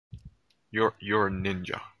You're a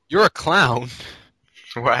ninja. You're a clown.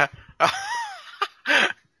 Where? I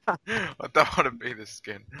don't want to be the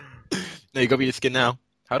skin. No, you gotta be the skin now.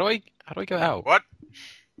 How do I go out? What?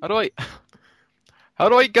 How do I how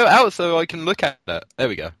do I go out so I can look at it? There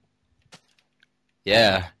we go.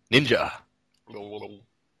 Yeah, ninja.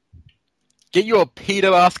 Get your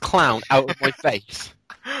pedo ass clown out of my face.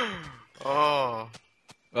 Oh,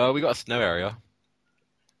 Well, we got a snow area.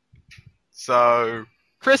 so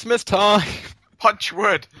Christmas time. punch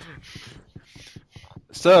wood.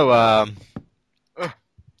 So, Ugh.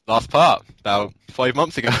 last part about 5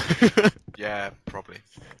 months ago. Yeah, probably.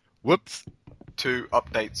 Whoops. 2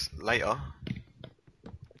 updates later.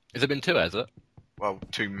 Has it been 2, has it? Well,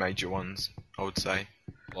 2 major ones, I would say.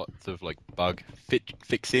 Lots of like bug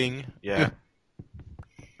fixing. Yeah.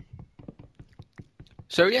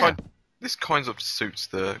 So yeah, This kind of suits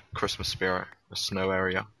the Christmas spirit, the snow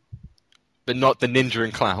area. but not the ninja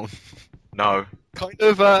and clown. No. Kind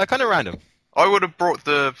of random. I would have brought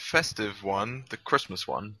the festive one, the Christmas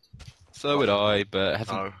one. So would I, but it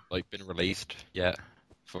hasn't No. like been released yet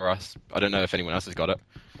for us. I don't know if anyone else has got it.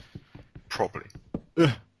 Probably.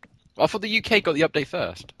 I thought the UK got the update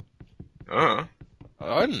first. Uh,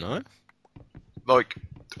 I don't know. like,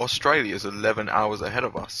 Australia's 11 hours ahead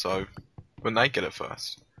of us, so when they get it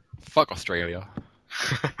first. Fuck Australia.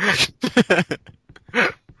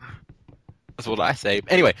 That's what I say.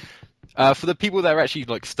 Anyway, for the people that are actually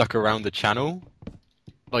like stuck around the channel,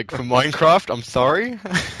 like for Minecraft, I'm sorry.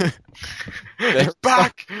 It's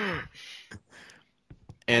back!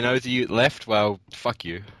 And those of you that left, well, fuck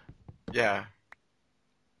you. Yeah.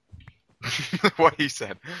 What he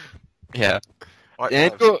said. Yeah. I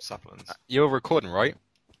And have some supplements. You're recording, right?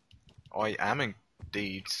 I am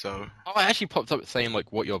indeed, so... Oh, it actually pops up saying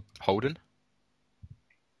like what you're holding.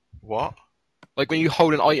 What? Like when you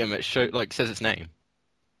hold an item, it says its name.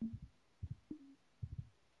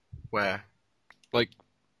 Where? Like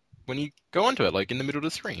when you go onto it, like in the middle of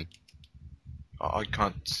the screen. I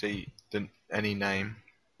can't see any name.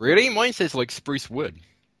 Really? Mine says like spruce wood.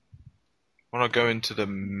 When I go into the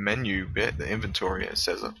menu bit, the inventory, it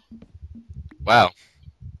says it. Wow.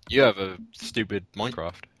 You have a stupid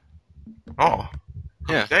Minecraft. Oh.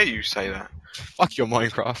 Yeah. How dare you say that? Fuck your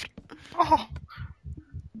Minecraft. Oh.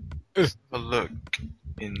 Let's have a look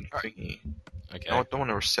in thingy. Okay. No, I don't want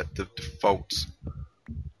to reset the defaults.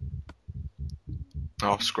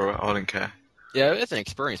 Oh, screw it. I don't care. Yeah, it's an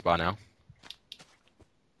experience by now.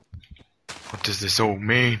 What does this all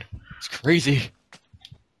mean? It's crazy.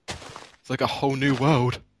 It's like a whole new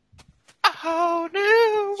world. A whole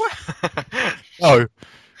new world. No,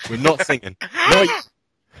 we're not singing. No.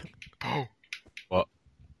 Oh. What?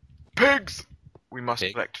 Pigs! We must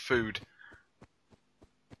Pig? collect food.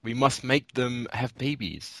 We must make them have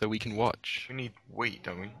babies so we can watch. We need wheat,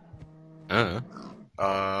 don't we?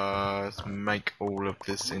 Let's make all of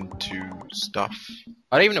this into stuff.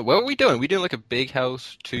 I don't even know. What are we doing? We doing like a big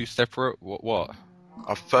house, 2 separate? What?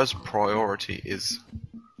 Our first priority is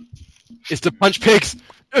It's to punch pigs!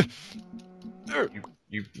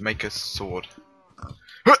 you make a sword.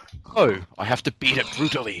 Oh, I have to beat it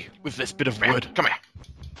brutally with this bit of wood. Come here.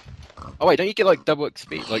 Oh wait, don't you get like double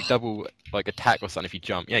XP, like double like attack or something if you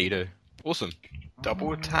jump? Yeah, you do. Awesome.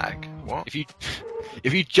 Double attack. What?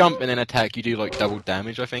 If you jump and then attack, you do like double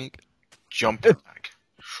damage, I think. Jump attack.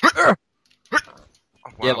 Oh,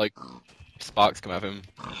 wow. Yeah, like sparks come out of him.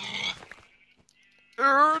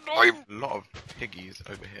 A lot of piggies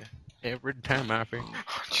over here. Every time I think.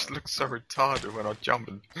 I just look so retarded when I jump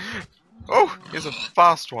and... Oh, here's a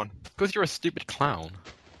fast one. Because you're a stupid clown.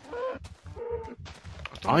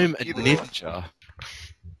 I I'm don't a either. ninja.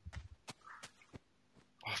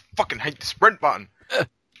 I fucking hate the sprint button.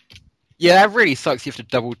 Yeah, that really sucks. You have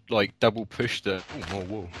to double push the. Ooh, more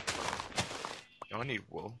wool. I need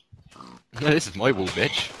wool. No, this is my wool,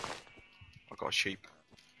 bitch. I got a sheep.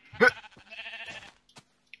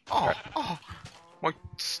 Oh, my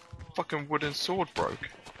fucking wooden sword broke.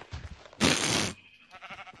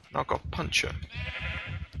 Now I've got a puncher.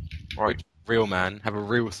 Right, Real man, have a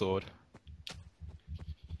real sword.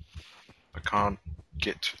 I can't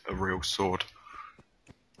get a real sword.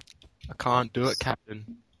 I can't do it,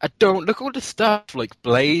 Captain. I don't. Look at all the stuff like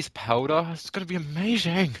blaze powder. It's gonna be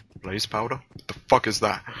amazing. Blaze powder? What the fuck is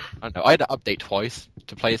that? I don't know. I had to update twice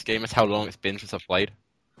to play this game. That's how long it's been since I've played.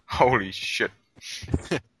 Holy shit.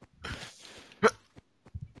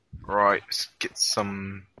 Right, let's get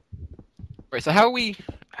some... Right. So how are we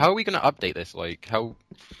gonna update this? Like how?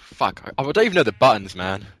 Fuck. I don't even know the buttons,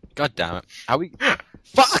 man. God damn it. How we?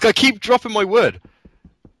 Fuck! I keep dropping my wood.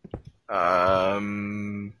 God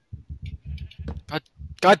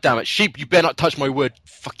God damn it, sheep! You better not touch my wood.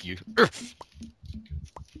 Fuck you. Urgh.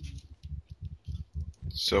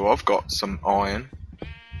 So I've got some iron.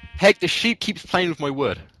 Heck, the sheep keeps playing with my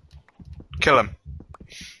wood. Kill him.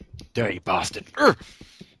 Dirty bastard. Urgh.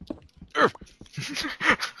 Urgh.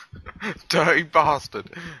 Dirty bastard.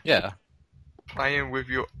 Yeah. Playing with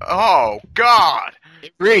your... Oh, God!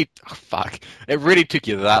 It really... Oh, fuck. It really took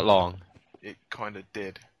you that long. It kind of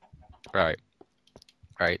did. Right.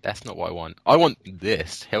 Right, that's not what I want. I want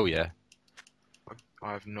this. Hell yeah.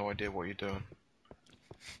 I have no idea what you're doing.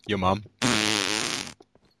 Your mum.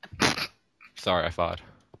 Sorry, I farted.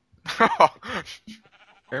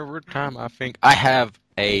 Every time I think... I have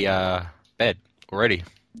a, bed already.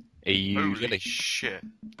 Are you Holy jelly? shit.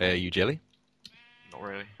 Are you jelly? Not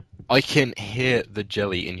really. I can hear the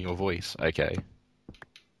jelly in your voice. Okay.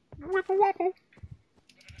 Whipple wobble.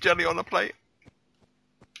 Jelly on a plate.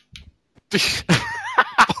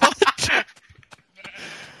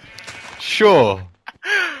 Sure.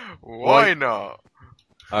 Why not?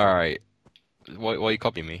 Alright. Why you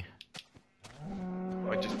copying me?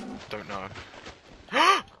 I just don't know.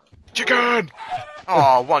 Chicken!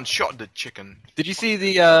 Oh, one shot the chicken. Did you see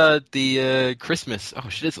the Christmas? Oh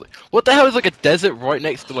shit! What the hell is like a desert right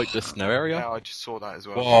next to like the snow area? Yeah, I just saw that as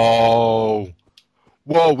well. Whoa!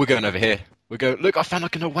 Whoa! We're going over here. We're going. Look, I found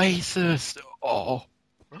like an oasis. Oh,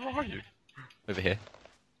 Where are you? over here.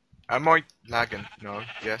 Am I lagging? No.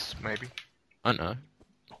 Yes, maybe. I don't know.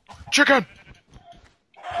 Chicken!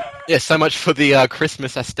 Yeah, so much for the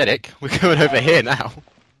Christmas aesthetic. We're going over here now.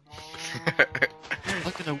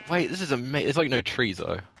 Look at the wait. This is amazing. There's like no trees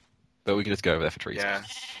though, but we can just go over there for trees. Yeah.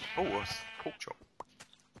 Oh, a pork chop.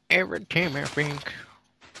 Every time I think.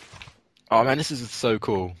 Oh man, this is so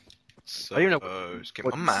cool. So, I don't know get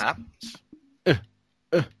my map.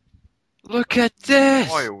 Look at this.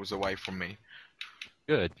 Miles away from me.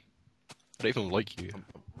 Good. I don't even like you.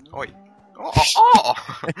 Oi. Oh!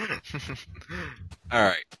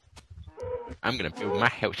 Alright. I'm gonna build my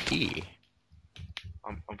house here.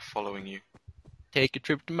 I'm following you. Take a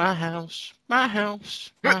trip to my house. My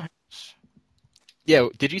house. My house. Yeah,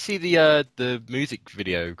 did you see the music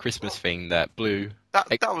video Christmas thing that blew?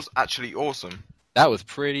 That was actually awesome. That was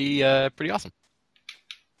pretty awesome.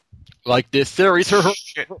 Like this series.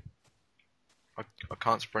 Shit. I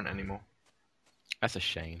can't sprint anymore. That's a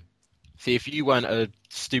shame. See, if you weren't a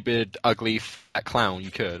stupid, ugly, fat clown,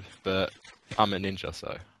 you could, but I'm a ninja,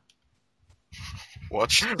 so.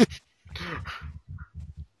 What?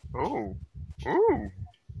 Oh. Ooh.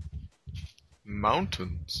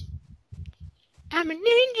 Mountains. I'm a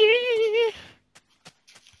ninja!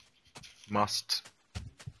 Must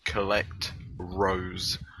collect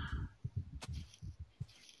rose.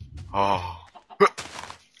 Oh.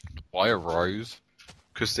 Why a rose?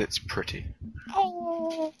 Because it's pretty.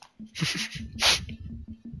 Oh.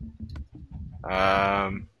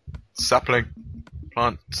 Sapling.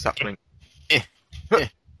 Plant sapling. Hey,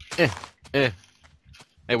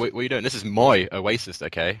 what are you doing? This is my oasis,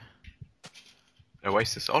 okay?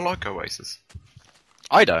 Oasis. I like Oasis.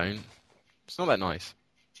 I don't. It's not that nice.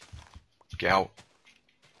 Get out.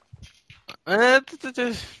 Oh.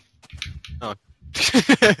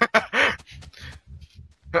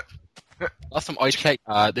 Last time I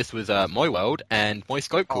checked, this was my world and my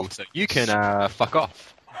scope call, so you can fuck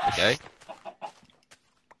off. Okay?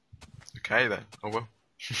 Okay then. I will.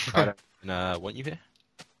 I don't want you here.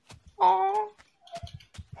 Aww.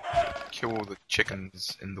 Kill all the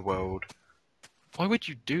chickens in the world. Why would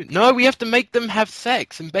you do? No, we have to make them have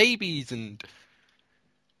sex and babies and.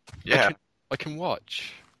 Yeah. I can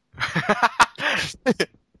watch. That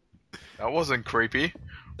wasn't creepy.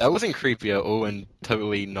 That wasn't creepy at all, and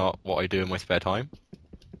totally not what I do in my spare time.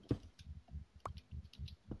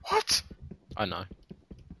 What? I know.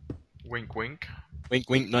 Wink wink. Wink,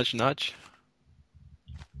 wink, nudge, nudge.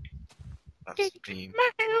 That's mean. My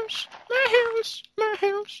house, my house, my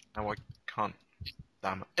house. Now I can't.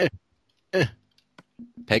 Damn it.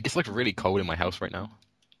 Peg, it's like really cold in my house right now.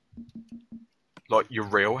 Like your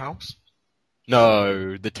real house?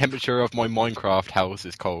 No, the temperature of my Minecraft house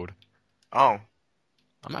is cold. Oh.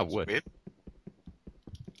 I'm out of wood. Weird.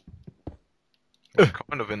 We're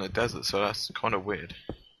kind of in a desert, so that's kind of weird.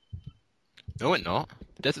 No, we're not.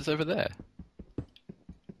 The desert's over there.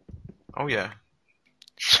 Oh yeah.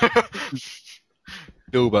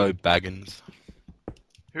 Bilbo Baggins.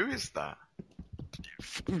 Who is that?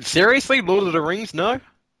 Seriously? Lord of the Rings? No?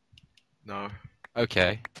 No.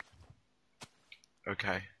 Okay.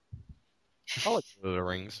 Okay. I like Lord of the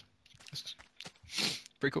Rings. It's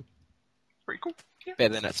pretty cool. Pretty cool. Yeah.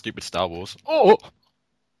 Better than that stupid Star Wars. Oh!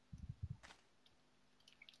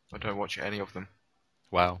 I don't watch any of them.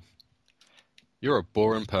 Wow. You're a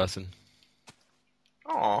boring person.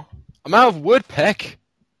 Aw. I'm out of wood, Peck.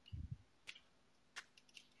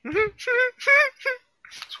 That's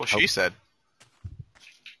what she said.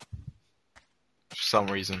 For some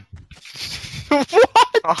reason.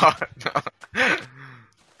 What?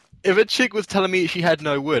 If a chick was telling me she had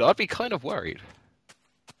no wood, I'd be kind of worried.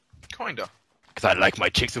 Kinda. Because I like my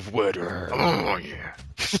chicks with wood. Oh, yeah.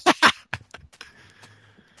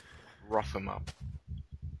 Rough him up.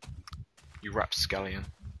 You rapscallion.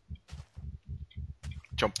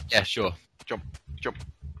 Jump, Yeah, sure. jump, jump,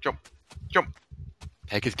 jump, jump.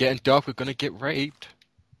 Peck is getting dark, we're gonna get raped.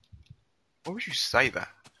 Why would you say that?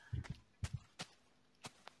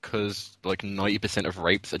 Because, like, 90% of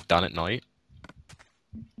rapes are done at night.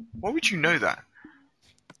 Why would you know that?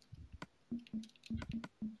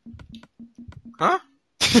 Huh?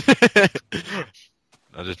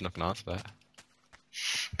 I'm just not gonna answer that.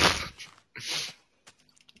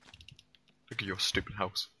 Look at your stupid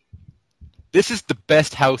house. This is the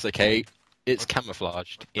best house, okay? It's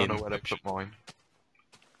camouflaged. I don't know where to put mine.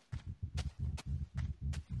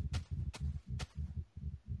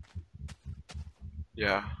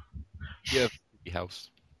 Yeah. Yeah, house.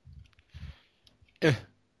 I'm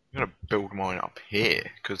gonna build mine up here,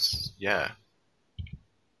 because, yeah.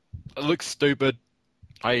 It looks stupid.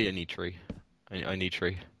 I need tree. I need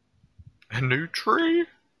tree. A new tree?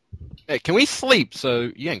 Hey, can we sleep?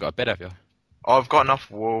 So you ain't got a bed, have you? I've got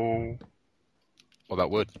enough wool. What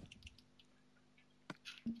about wood?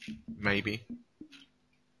 Maybe.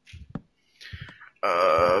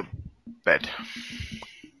 Bed.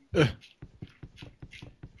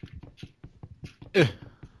 Can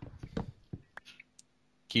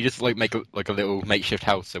you just like make a little makeshift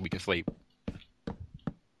house so we can sleep?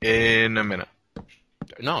 In a minute.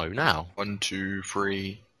 No, now. 1, 2,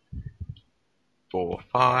 3, 4,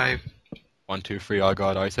 5. 1, 2, 3. I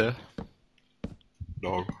got ice here.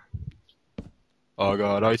 No. I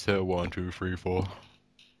got ice here. 1, 2, 3, 4.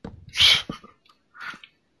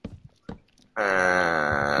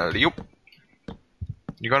 Yup.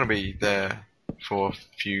 You're gonna be there for a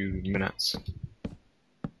few minutes.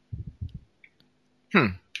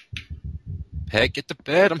 Peck, get to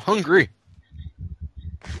bed. I'm hungry.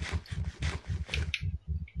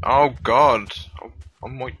 Oh god. I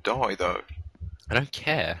might die though. I don't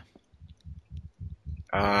care.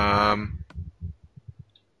 Hold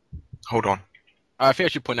on. I think I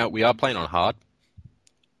should point out we are playing on hard.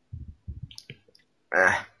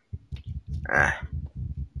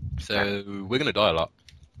 So we're gonna die a lot.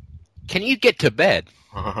 Can you get to bed?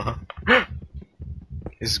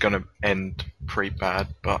 This is gonna end pretty bad,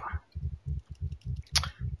 but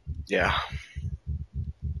yeah.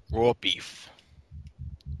 Raw beef.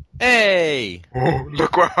 Hey! Oh,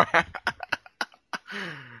 look where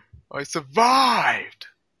I survived.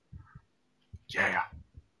 Yeah.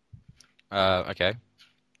 Okay.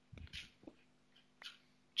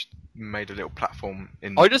 Made a little platform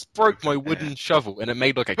in I just broke my wooden shovel and it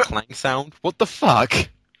made like a clang sound. What the fuck?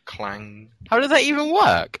 clang How does that even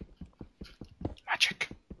work? magic.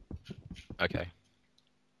 Okay.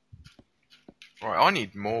 Right, I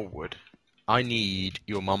need more wood. I need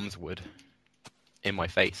your mum's wood in my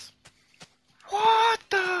face. What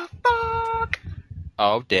the fuck?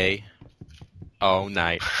 All day. All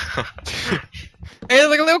night. Hey, there's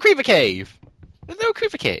like a little creeper cave! There's a little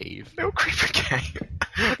creeper cave. Little creeper cave.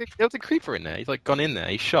 There's a creeper in there. He's like gone in there.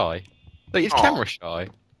 He's shy. Like, he's Aw. camera shy.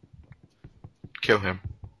 Kill him.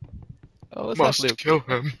 Oh, let's have Must a little... kill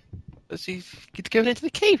him. He's going into the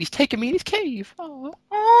cave. He's taking me in his cave. Oh.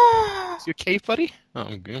 Oh. Is your cave, buddy? Oh,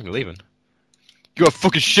 I'm leaving. You got a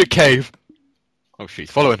fucking shit cave. Oh shit,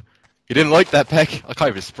 he's following. You didn't like that, Peck. I can't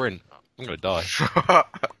even sprint. I'm gonna die.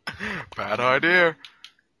 Bad idea.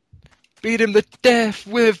 Beat him to death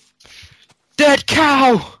with dead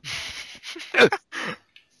cow.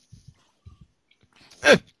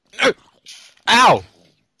 Ow!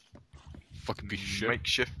 Fucking piece of shit.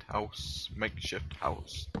 Makeshift house. Makeshift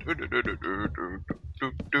house. Do.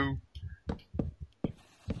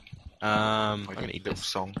 I'm gonna eat Little this.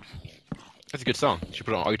 song. That's a good song. You should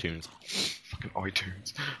put it on iTunes. Fucking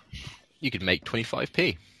iTunes. You could make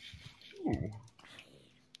 25p. Ooh.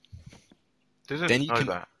 Didn't Then you know can-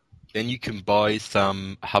 that. Then you can buy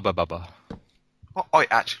some Hubba Bubba. Oh, I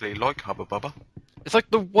actually like Hubba Bubba. It's like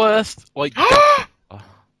the worst, like...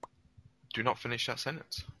 Do not finish that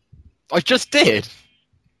sentence. I just did!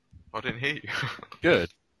 I didn't hear you. Good.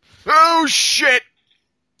 Oh shit!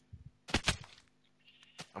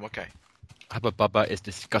 I'm okay. Hubba Bubba is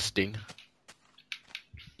disgusting.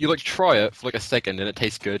 You like try it for like a second and it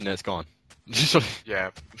tastes good and then it's gone.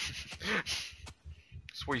 Yeah.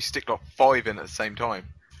 That's why you stick like 5 in at the same time.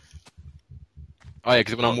 Oh yeah,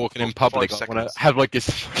 because when I'm walking in For public, 5 I want seconds. to have like this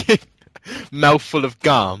fucking mouthful of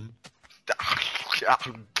gum.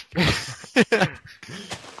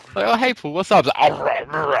 Like, oh hey Paul, what's up? It's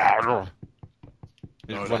like, No,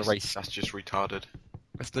 just want to race. that's just retarded.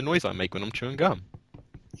 That's the noise I make when I'm chewing gum.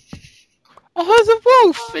 Oh, there's a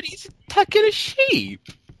wolf and he's attacking a sheep.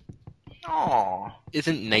 Aww.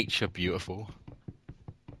 Isn't nature beautiful?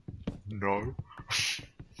 No.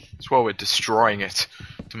 That's why we're destroying it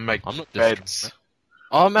to make I'm not beds. destroying it.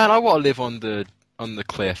 Oh man, I want to live on the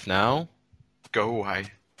cliff now. Go away.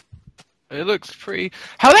 It looks pretty.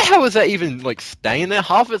 How the hell is that even like staying there?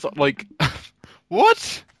 Half of it's like,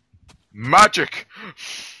 what? Magic!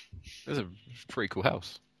 This is a pretty cool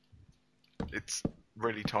house. It's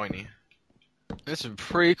really tiny. This is a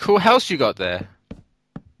pretty cool house you got there.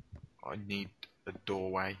 I need a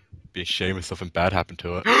doorway. Be a shame if something bad happened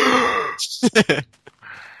to it.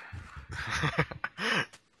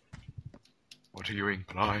 What are you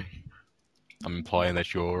implying? I'm implying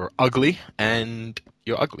that you're ugly and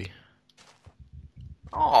you're ugly.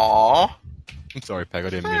 Aww. I'm sorry, Peg. I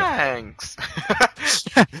didn't mean Thanks.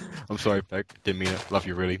 it. I'm sorry, Peg. Didn't mean it. Love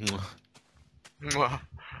you, really. Mwah.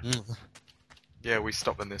 Yeah, we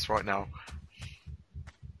stopping this right now.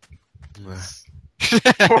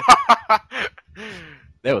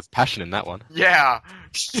 There was passion in that one. Yeah,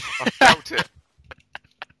 I felt it.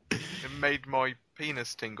 It made my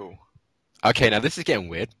penis tingle. Okay, now this is getting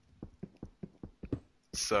weird.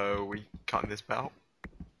 So we cutting this bit out?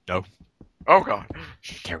 No. Oh god.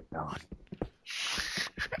 Carry on.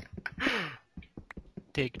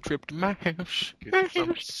 Take a trip to my house. Get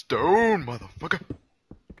some stone, motherfucker.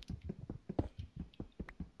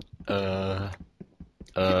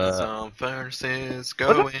 Get some furnaces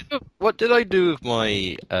going. What did I do with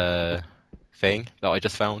my thing that I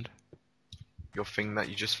just found? Your thing that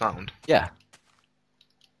you just found. Yeah.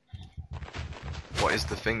 What is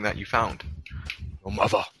the thing that you found? Your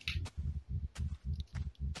mother.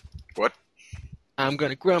 What? I'm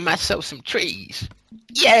gonna grow myself some trees.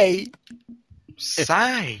 Yay!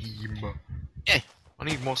 Same. Yeah. I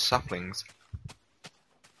need more saplings.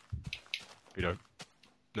 You don't.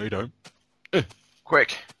 No, you don't.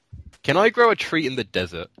 Quick. Can I grow a tree in the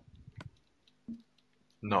desert?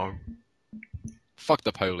 No. Fuck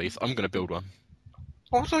the police. I'm gonna build one.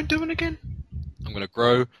 What was I doing again? I'm gonna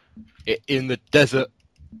grow it in the desert.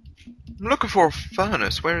 I'm looking for a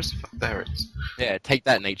furnace. Where is there? It is. Yeah, take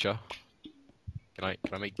that, nature. Can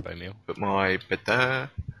I make bone meal? Put my bed there.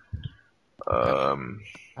 How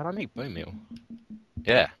do I make bone meal?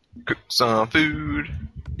 Yeah. Cook some food.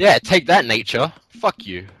 Yeah, take that, nature. Fuck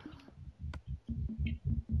you.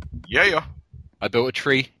 Yeah. I built a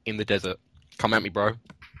tree in the desert. Come at me, bro.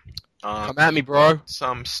 Uh, Come at me, bro.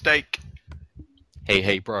 some steak.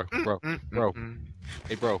 Hey, bro. Bro. Bro. Mm.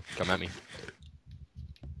 Hey, bro. Come at me.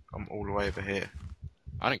 I'm all the way over here.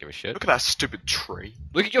 I don't give a shit. Look at that stupid tree.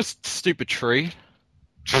 Look at your stupid tree.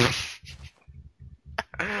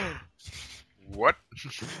 What?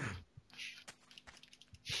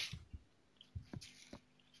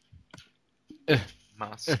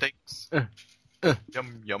 My steaks.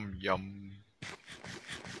 Yum, yum, yum.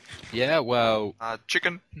 Yeah, well,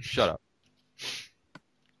 Chicken. shut up.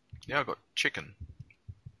 Yeah, I got chicken.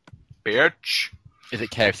 Bitch. Is it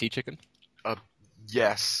KFC chicken?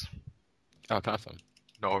 Yes. Oh, can I have some?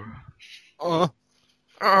 No. Uh.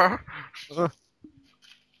 Have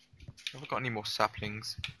I got any more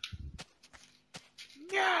saplings?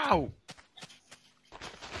 Meow!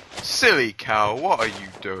 Silly cow, what are you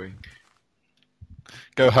doing?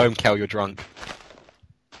 Go home, Kel, you're drunk.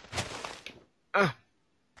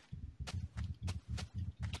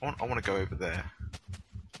 I want to go over there.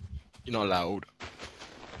 You're not allowed.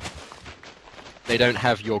 They don't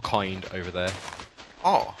have your kind over there.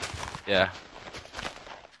 Oh. Yeah.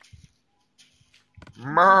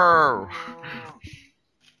 Moo.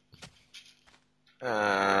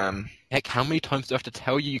 Heck, how many times do I have to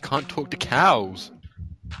tell you can't talk to cows?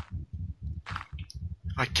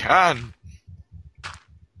 I can.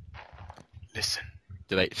 Listen.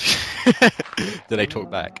 Do they? Do they talk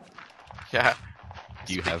back? Yeah.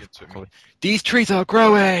 Do you Speaking have? to me. These trees are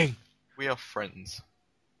growing. We are friends.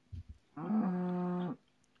 Oh,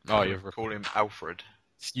 you're Call him Alfred.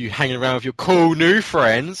 you hanging around with your cool new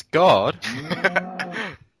friends? God.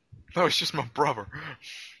 No, it's just my brother.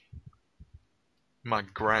 My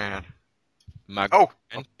gran. My Oh!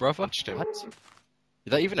 brother. punched him. What? Is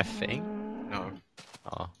that even a thing? No.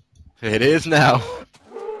 Oh, it is now.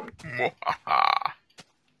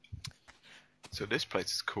 So this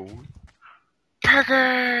place is cool.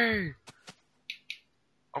 Peggy!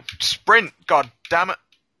 Oh, sprint! God damn it!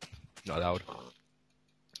 Not allowed.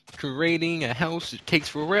 decorating a house, it takes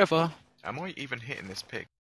forever. Am I even hitting this pig?